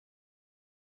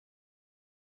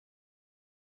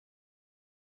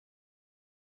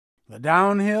the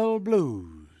downhill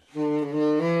blues.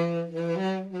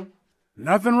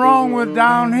 Nothing wrong with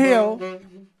downhill,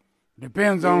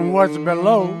 depends on what's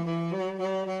below.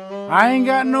 I ain't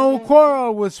got no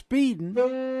quarrel with speeding,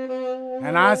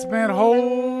 and I spent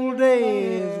whole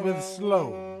days with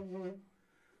slow.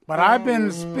 But I've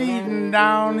been speeding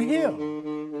downhill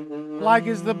like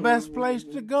it's the best place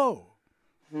to go.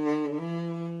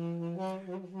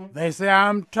 They say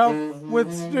I'm tough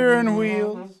with steering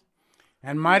wheels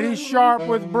and mighty sharp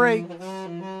with brakes.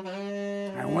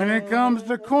 And when it comes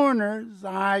to corners,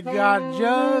 I got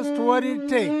just what it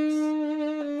takes.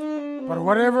 But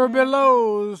whatever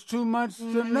below's too much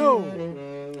to know,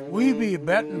 we be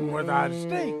betting without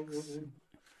stakes.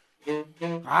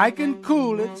 I can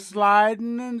cool it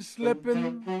sliding and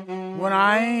slipping when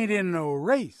I ain't in no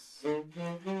race.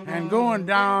 And going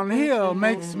downhill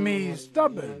makes me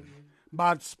stubborn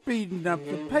about speeding up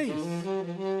the pace.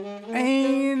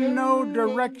 Ain't no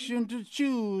direction to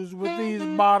choose with these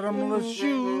bottomless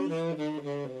shoes.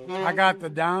 I got the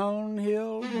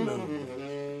downhill blues.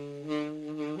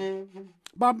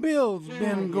 My bills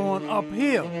been going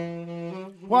uphill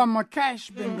while my cash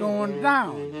been going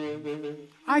down.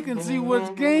 I can see what's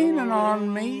gaining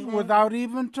on me without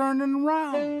even turning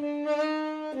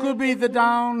around. Could be the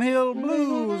downhill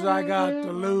blues I got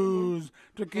to lose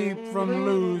to keep from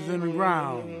losing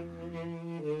ground.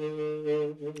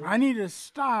 I need a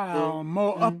style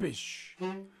more uppish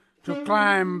to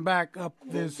climb back up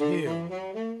this hill.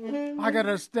 I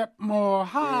gotta step more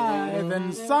high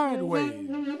than sideways.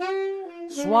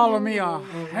 Swallow me a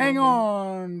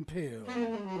hang-on pill.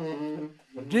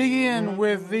 Dig in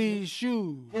with these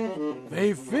shoes.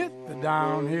 They fit the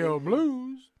downhill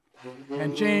blues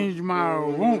and change my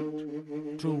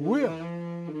won't to will.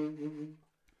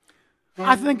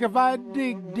 I think if I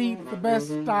dig deep the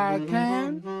best I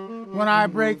can, when I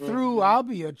break through, I'll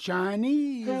be a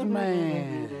Chinese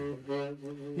man.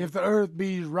 If the earth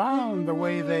be's round the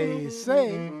way they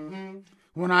say,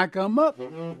 when I come up,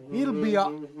 it'll be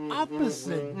a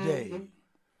opposite day.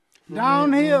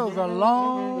 Downhill's a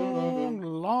long,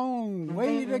 long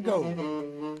way to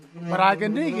go, but I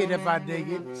can dig it if I dig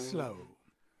it slow.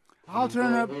 I'll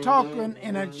turn up talking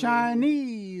in a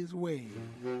Chinese way,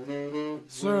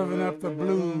 serving up the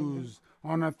blues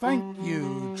on a thank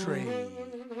you tray.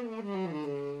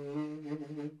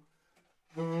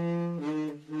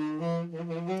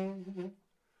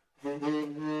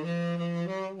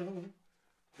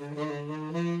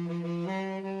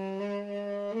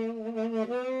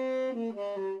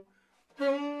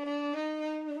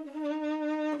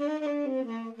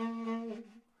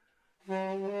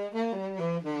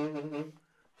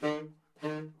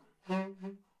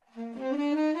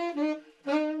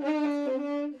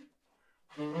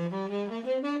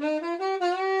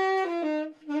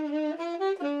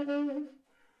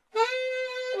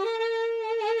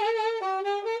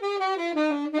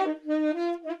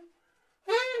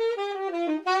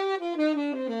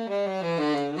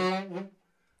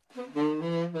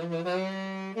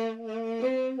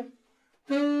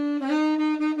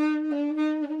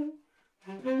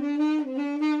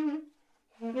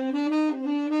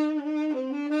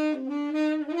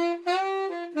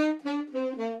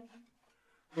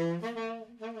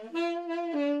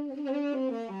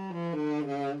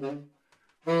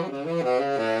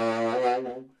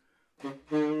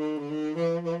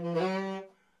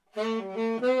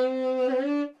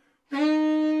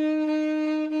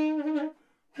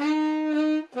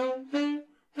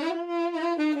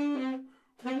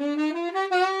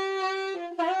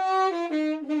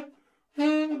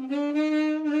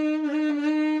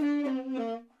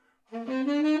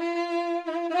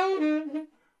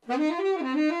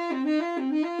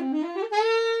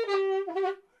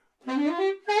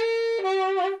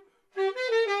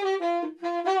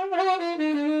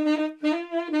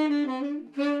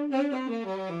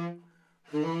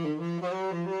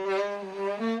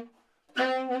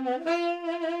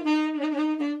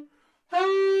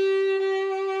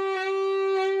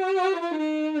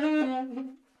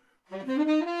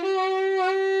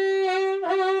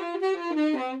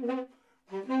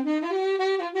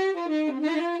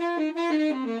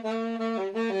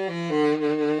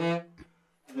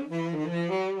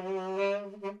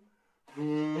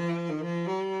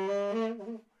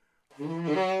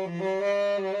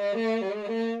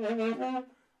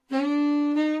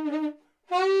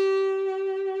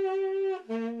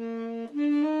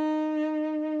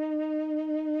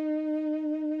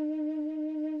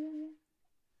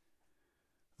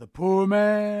 The Poor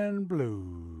Man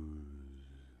Blues.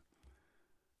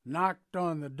 knocked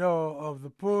on the door of the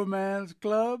poor man's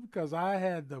club 'cause I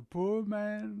had the poor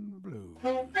man blues.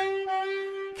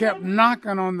 Kept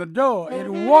knocking on the door. It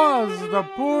was the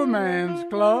poor man's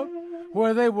club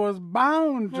where they was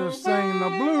bound to sing the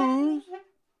blues.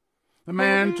 The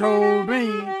man told me,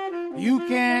 you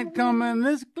can't come in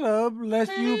this club unless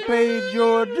you paid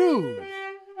your dues.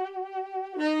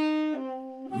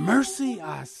 Mercy,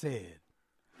 I said,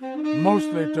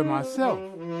 mostly to myself.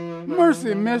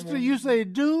 Mercy, mister, you say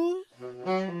dues?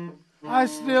 I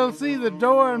still see the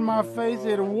door in my face.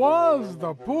 It was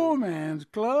the poor man's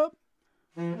club.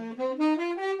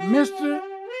 Mister,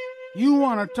 you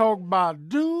want to talk about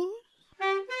dues?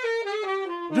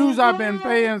 Dues I've been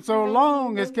paying so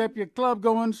long has kept your club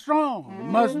going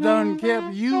strong. Must done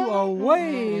kept you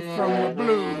away from the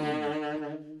blues.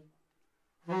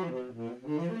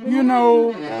 You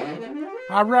know,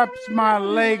 I wraps my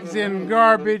legs in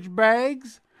garbage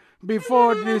bags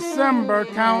before December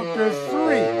count to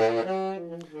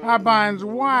 3. I binds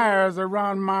wires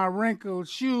around my wrinkled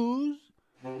shoes.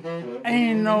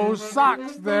 Ain't no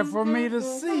socks there for me to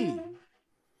see.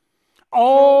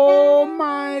 All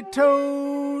my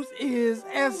toes is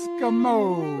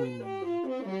Eskimos,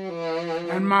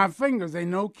 and my fingers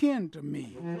ain't no kin to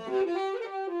me.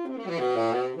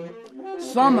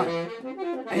 Summer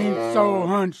ain't so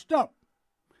hunched up,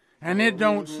 and it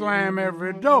don't slam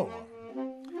every door.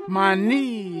 My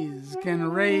knees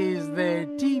can raise their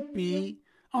teepee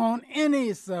on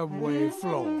any subway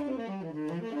floor.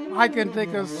 I can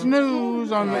take a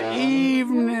snooze on the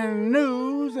evening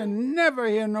news and never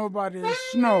hear nobody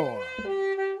snore.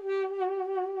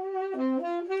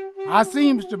 I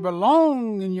seems to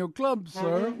belong in your club,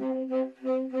 sir,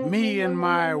 me and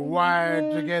my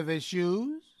wired together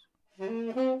shoes.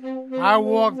 I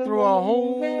walked through a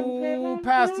whole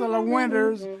passel of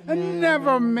winters and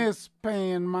never miss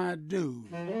paying my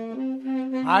dues.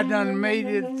 I done made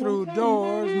it through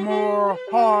doors more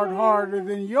hard-hearted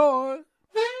than yours.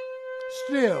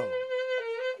 Still,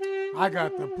 I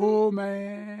got the poor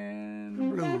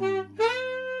man blues.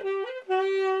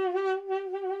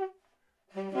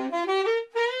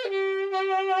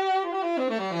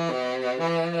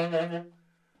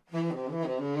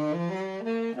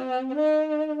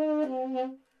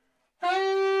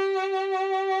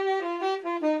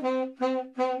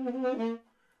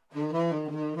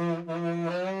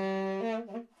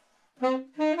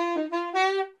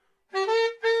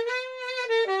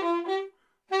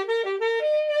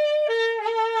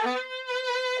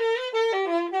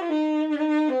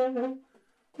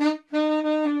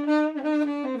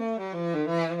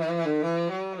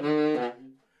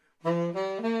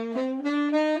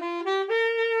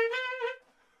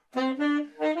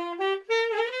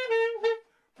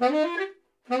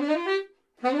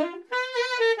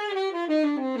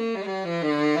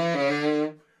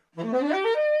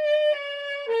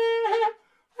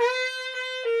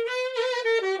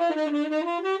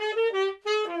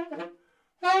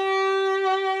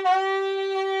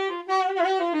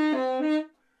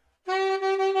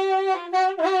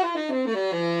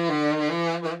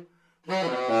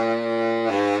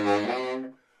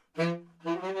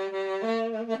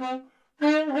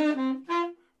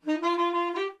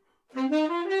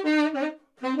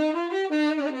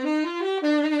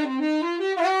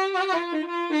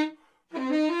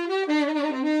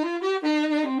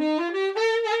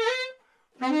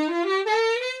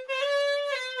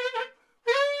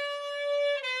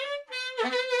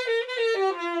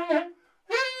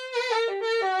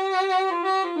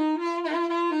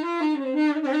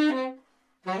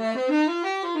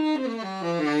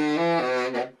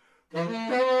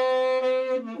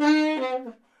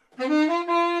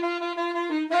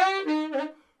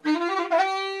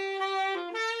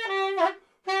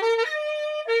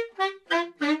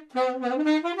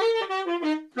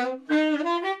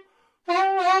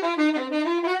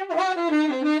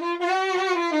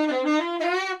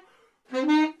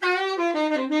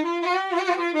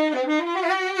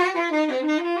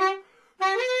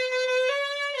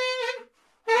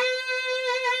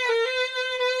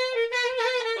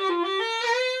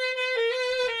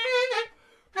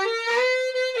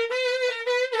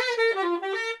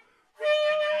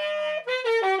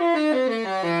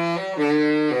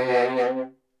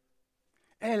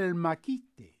 Elle m'a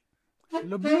quitté.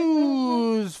 Le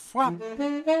blues frappe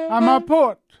à ma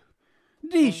porte.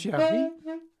 Dis, chérie,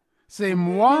 c'est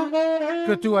moi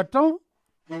que tu attends?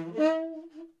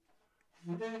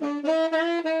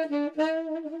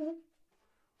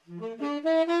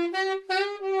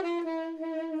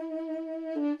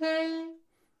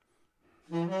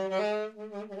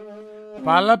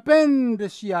 Pas la peine de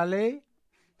chialer,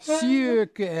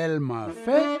 sûr qu'elle m'a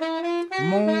fait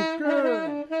mon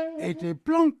cœur était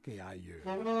planqué ailleurs.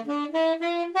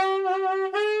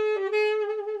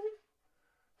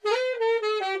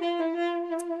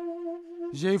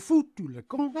 J'ai foutu le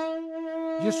camp,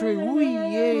 je suis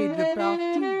ouillé de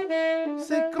partout.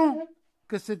 C'est quand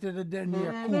que c'était le dernier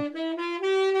coup?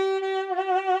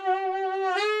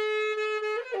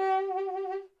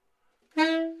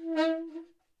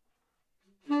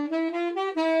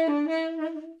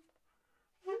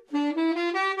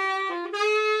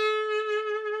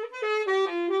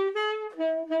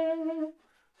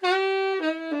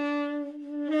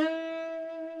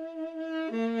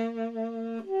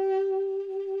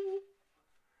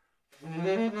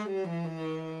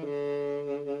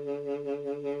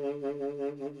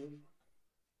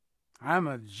 I'm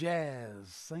a jazz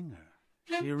singer,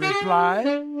 she replied.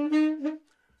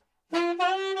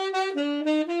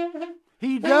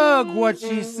 He dug what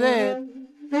she said.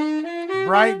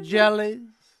 Bright jellies,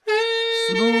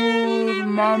 smooth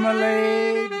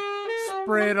marmalade,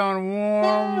 spread on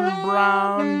warm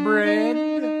brown bread.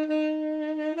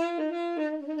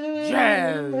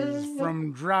 Jazz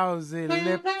from drowsy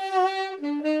lips,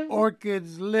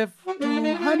 orchids lift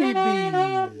to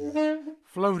honeybees,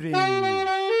 floating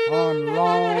on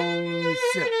long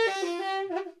sips.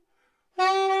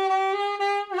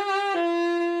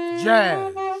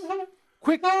 Jazz,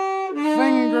 quick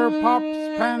finger pops,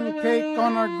 pancake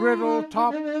on a griddle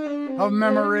top of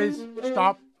memories,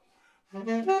 stop.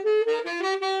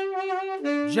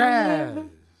 Jazz,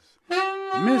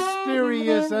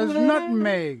 mysterious as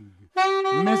nutmeg,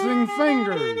 missing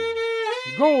fingers,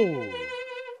 gold,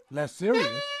 less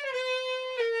serious.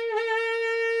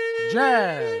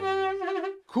 Jazz,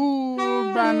 cool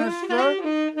banister,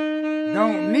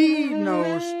 don't need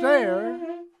no stair,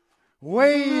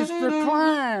 ways to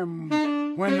climb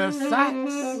when the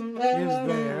sax is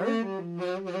there.